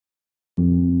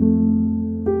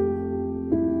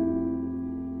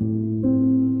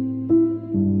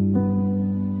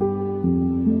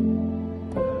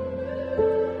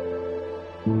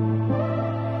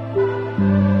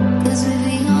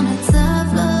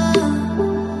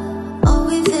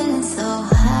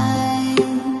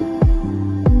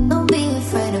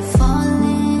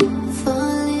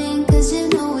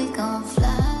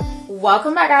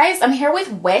Welcome back, guys. I'm here with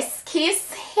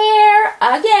WestKissHair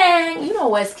again. You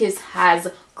know WestKiss has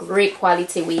great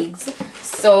quality wigs,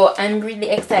 so I'm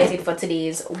really excited for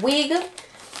today's wig.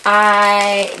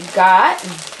 I got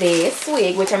this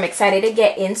wig, which I'm excited to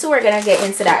get into. We're gonna get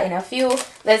into that in a few.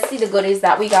 Let's see the goodies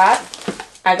that we got.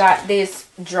 I got this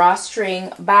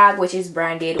drawstring bag, which is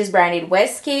branded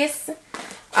WestKiss.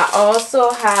 I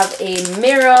also have a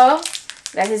mirror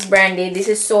that is branded. This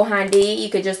is so handy. You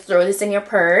could just throw this in your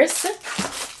purse.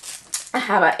 I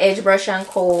have an edge brush and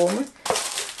comb,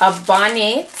 a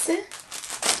bonnet,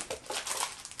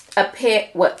 a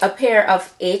pair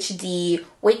of HD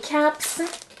wig caps,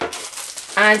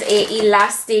 and a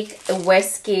elastic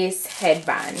WestKiss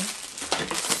headband.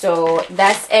 So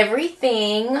that's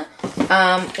everything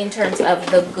in terms of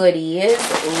the goodies.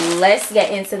 Let's get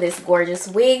into this gorgeous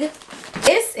wig.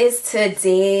 This is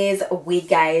today's wig,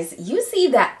 guys. You see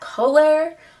that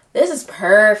color? This is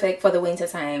perfect for the winter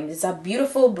time. It's a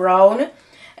beautiful brown.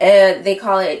 They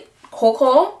call it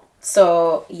cocoa.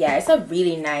 So yeah, it's a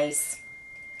really nice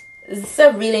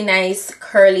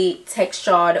curly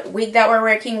textured wig that we're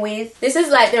working with. This is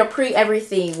like their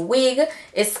pre-everything wig.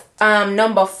 It's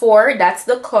number 4. That's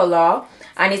the color,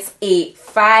 and it's a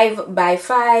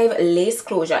 5x5 lace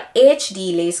closure,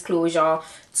 HD lace closure,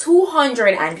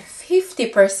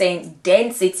 250%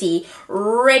 density,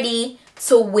 ready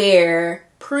to wear,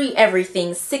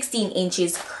 pre-everything, 16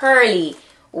 inches curly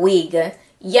wig.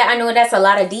 Yeah, I know that's a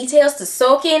lot of details to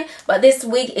soak in, but this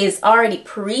wig is already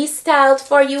pre-styled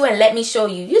for you, and let me show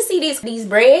you. You see these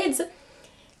braids?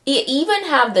 It even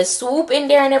have the swoop in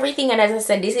there and everything, and as I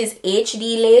said, this is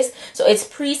HD lace, so it's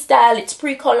pre-styled, it's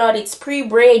pre-colored, it's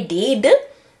pre-braided.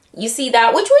 You see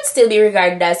that, which would still be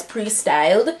regarded as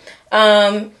pre-styled.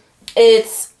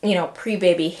 It's, you know,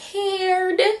 pre-baby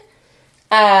haired,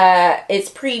 it's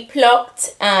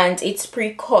pre-plucked, and it's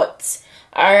pre-cut.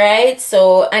 All right,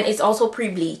 so, and it's also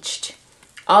pre-bleached.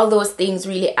 All those things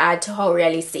really add to how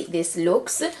realistic this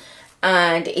looks,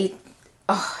 and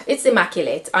it's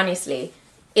immaculate. Honestly,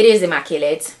 it is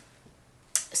immaculate.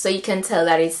 So you can tell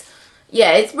that it's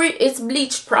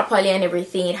bleached properly and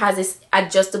everything. It has this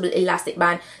adjustable elastic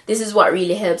band. This is what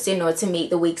really helps, you know, to make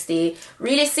the wig stay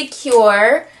really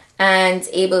secure and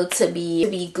able to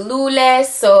be glueless.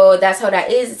 So that's how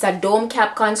that is. It's a dome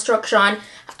cap construction.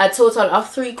 A total of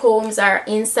 3 combs are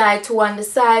inside, 2 on the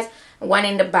sides, 1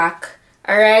 in the back.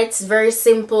 All right, it's very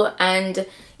simple and,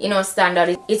 you know,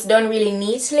 standard. It's done really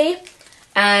neatly,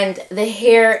 and the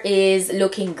hair is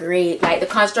looking great. Like the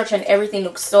construction, everything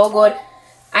looks so good.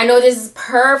 I know this is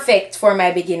perfect for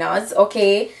my beginners,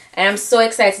 okay? And I'm so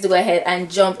excited to go ahead and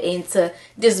jump into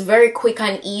this very quick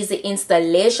and easy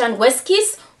installation.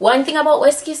 WestKiss, one thing about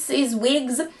WestKiss's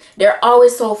wigs, they're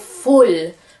always so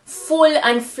full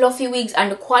and fluffy wigs,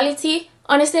 and the quality,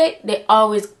 honestly, they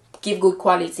always give good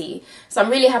quality. So I'm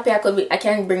really happy I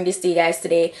can bring this to you guys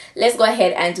today. Let's go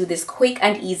ahead and do this quick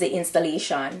and easy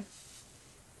installation.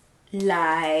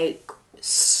 Like,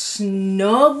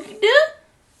 snugged.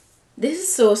 This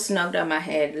is so snugged on my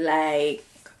head, like,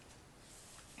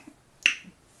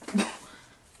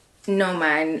 no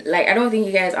man, like, I don't think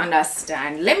you guys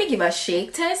understand. Let me give a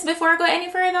shake test before I go any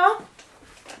further.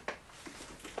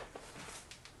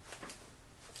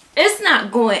 It's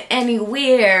not going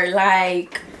anywhere.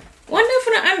 Like, wonder if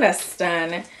I don't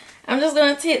understand. I'm just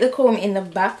gonna take the comb in the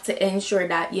back to ensure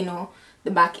that, you know,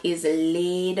 the back is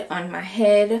laid on my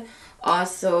head.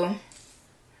 Also,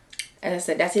 as I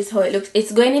said, that is how it looks.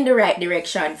 It's going in the right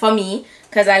direction for me,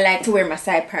 because I like to wear my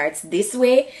side parts this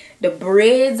way. The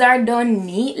braids are done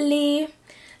neatly.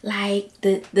 Like,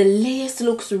 the lace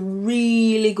looks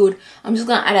really good. I'm just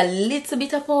gonna add a little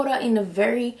bit of powder in the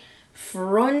very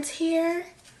front here.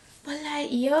 But like,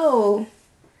 yo,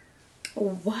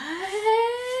 what?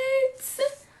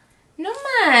 No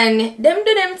man, them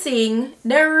do them thing.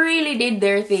 They really did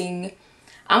their thing.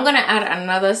 I'm gonna add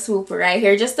another swoop right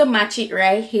here just to match it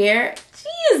right here.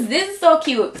 Jeez, this is so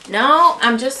cute. Now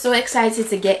I'm just so excited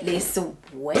to get this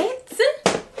wet.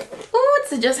 Ooh,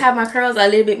 to just have my curls a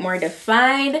little bit more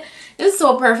defined. This is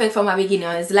so perfect for my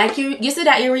beginners. Like, you see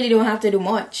that you really don't have to do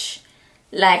much.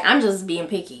 Like, I'm just being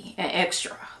picky and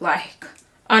extra. Like,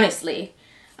 honestly,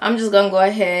 I'm just gonna go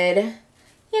ahead,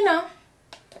 you know,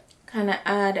 kind of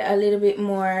add a little bit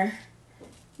more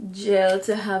gel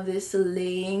to have this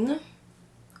laying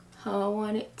how I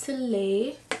want it to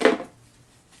lay.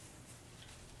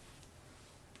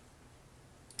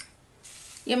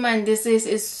 Yeah man, this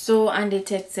is so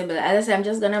undetectable. As I said, I'm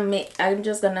just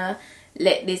gonna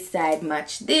let this side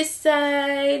match this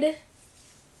side.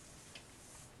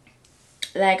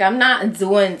 Like, I'm not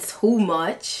doing too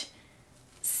much.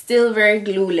 Still very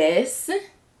glueless.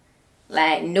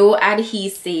 Like no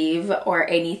adhesive or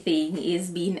anything is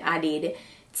being added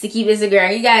to keep it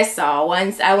together. You guys saw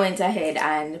once I went ahead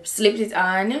and slipped it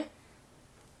on,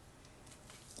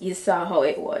 you saw how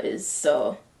it was.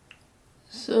 So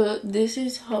this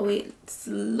is how it's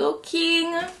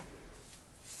looking.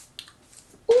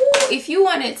 Ooh, if you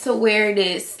wanted to wear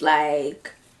this,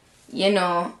 like, you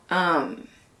know,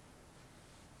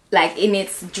 like in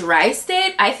its dry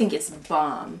state, I think it's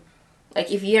bomb. Like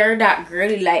if you're that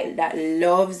girly like that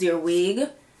loves your wig,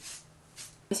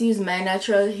 let's use my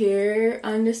natural hair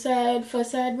on the side for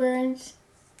sideburns.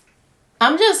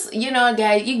 I'm just, you know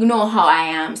guys, you know how I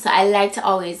am, so I like to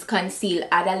always conceal,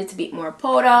 add a little bit more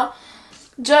powder.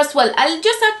 Just, well, I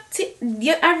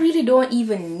really don't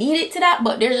even need it to that,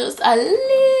 but there's just a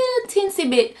little teensy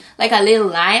bit, like a little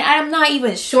line. I'm not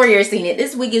even sure you're seeing it.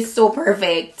 This wig is so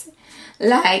perfect,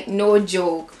 like no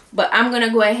joke. But I'm gonna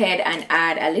go ahead and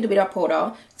add a little bit of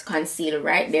powder to conceal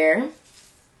right there.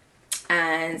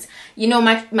 And you know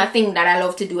my thing that I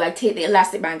love to do, I take the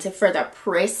elastic band to further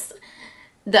press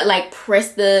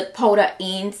the powder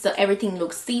in so everything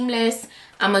looks seamless.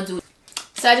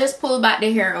 So I just pull back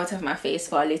the hair out of my face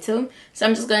for a little. So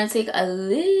I'm just gonna take a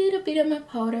little bit of my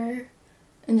powder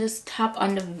and just tap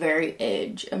on the very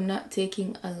edge. I'm not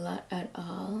taking a lot at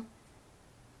all.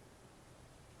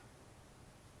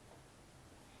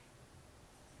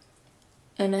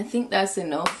 And I think that's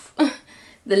enough.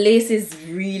 The lace is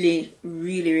really,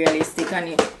 really realistic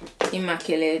and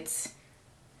immaculate.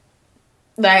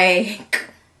 Like,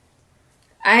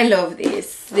 I love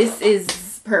this. This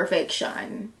is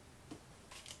perfection.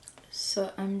 So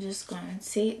I'm just gonna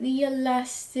take the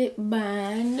elastic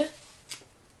band.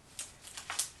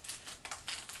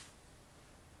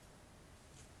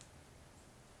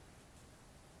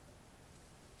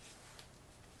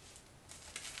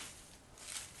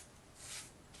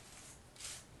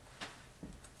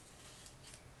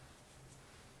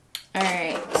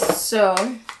 Alright, so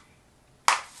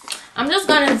I'm just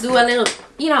gonna do a little,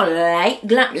 you know, light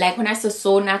glam, like when I say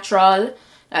so natural.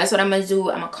 That's what I'm gonna do.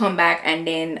 I'm gonna come back and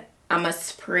then I'm gonna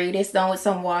spray this down with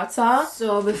some water.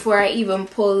 So before I even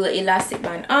pull the elastic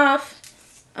band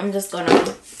off, I'm just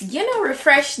gonna, you know,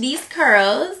 refresh these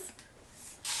curls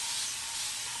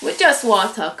with just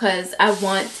water, because I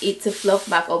want it to fluff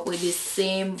back up with the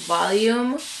same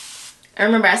volume. I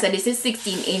remember I said this is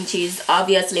 16 inches,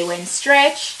 obviously when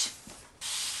stretched.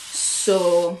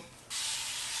 So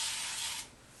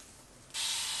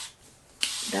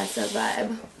that's a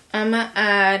vibe. I'm gonna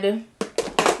add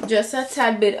just a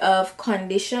tad bit of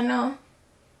conditioner.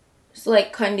 It's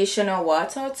like conditioner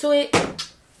water to it.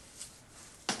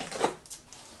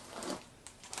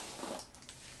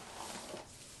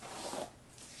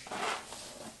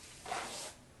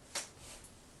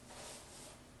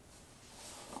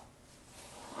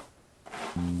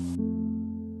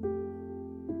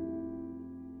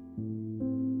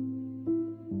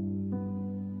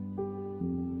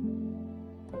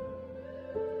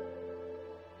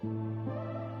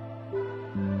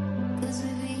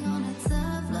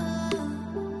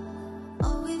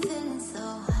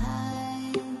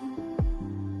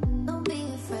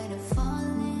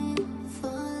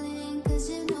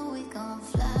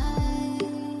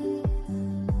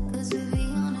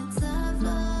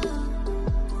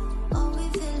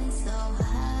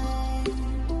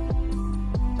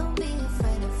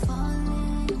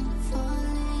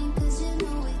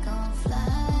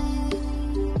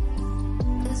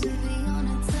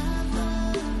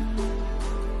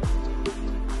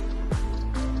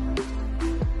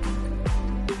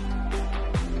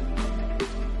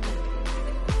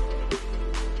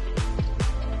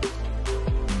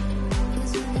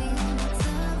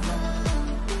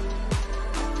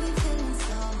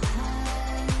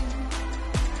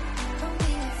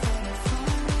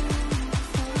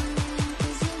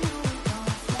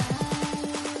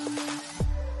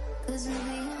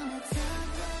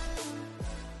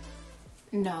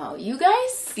 Now, you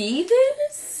guys see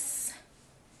this?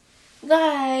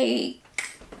 Like,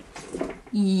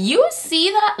 you see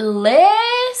that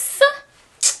lace?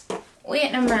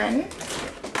 Wait a minute.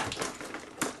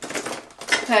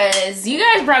 Because you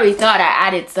guys probably thought I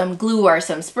added some glue or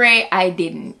some spray. I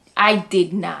didn't. I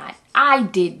did not. I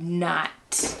did not.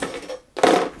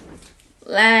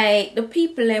 Like, the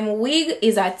people in wig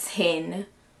is a 10.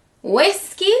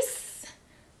 WestKiss,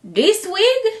 this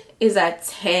wig is a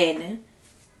 10.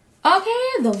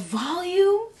 Okay, the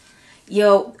volume,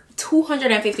 yo,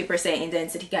 250%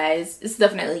 intensity, guys. It's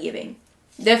definitely giving.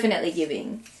 Definitely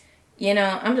giving. You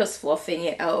know, I'm just fluffing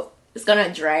it out. It's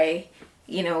gonna dry,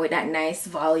 you know, with that nice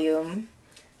volume.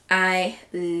 I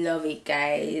love it,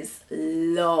 guys.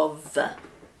 Love.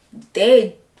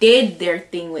 They did their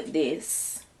thing with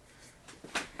this.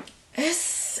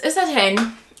 It's a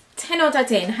 10 out of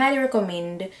 10. Highly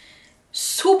recommend.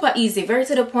 Super easy, very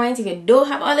to the point. If you don't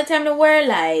have all the time to wear,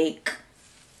 like,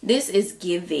 this is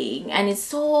giving. And it's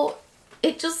so,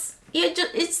 it's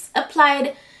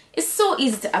applied. It's so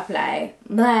easy to apply.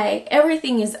 Like,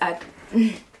 everything is at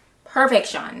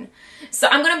perfection. So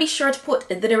I'm gonna be sure to put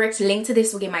the direct link to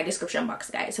this wig in my description box,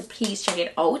 guys, so please check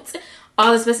it out.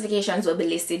 All the specifications will be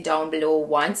listed down below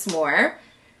once more.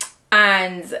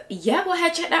 And yeah, go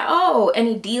ahead, check that out.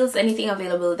 Any deals, anything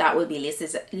available, that will be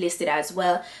listed as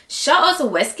well. Shout out to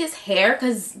WestKissHair,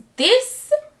 because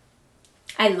this,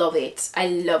 I love it. I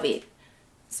love it.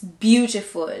 It's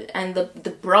beautiful. And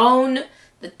the brown,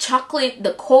 the chocolate,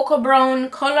 the cocoa brown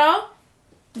color,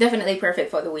 definitely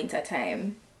perfect for the winter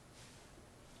time.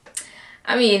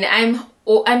 I mean,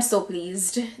 I'm so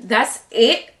pleased. That's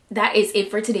it. That is it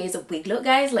for today's wig look,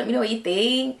 guys. Let me know what you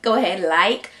think. Go ahead,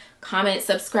 like, comment,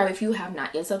 subscribe if you have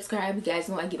not yet subscribed. You guys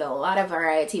know I give a lot of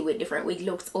variety with different wig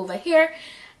looks over here.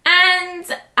 And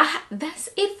that's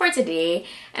it for today.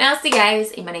 And I'll see you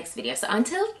guys in my next video. So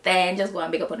until then, just go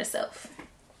and big up on yourself.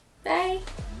 Bye.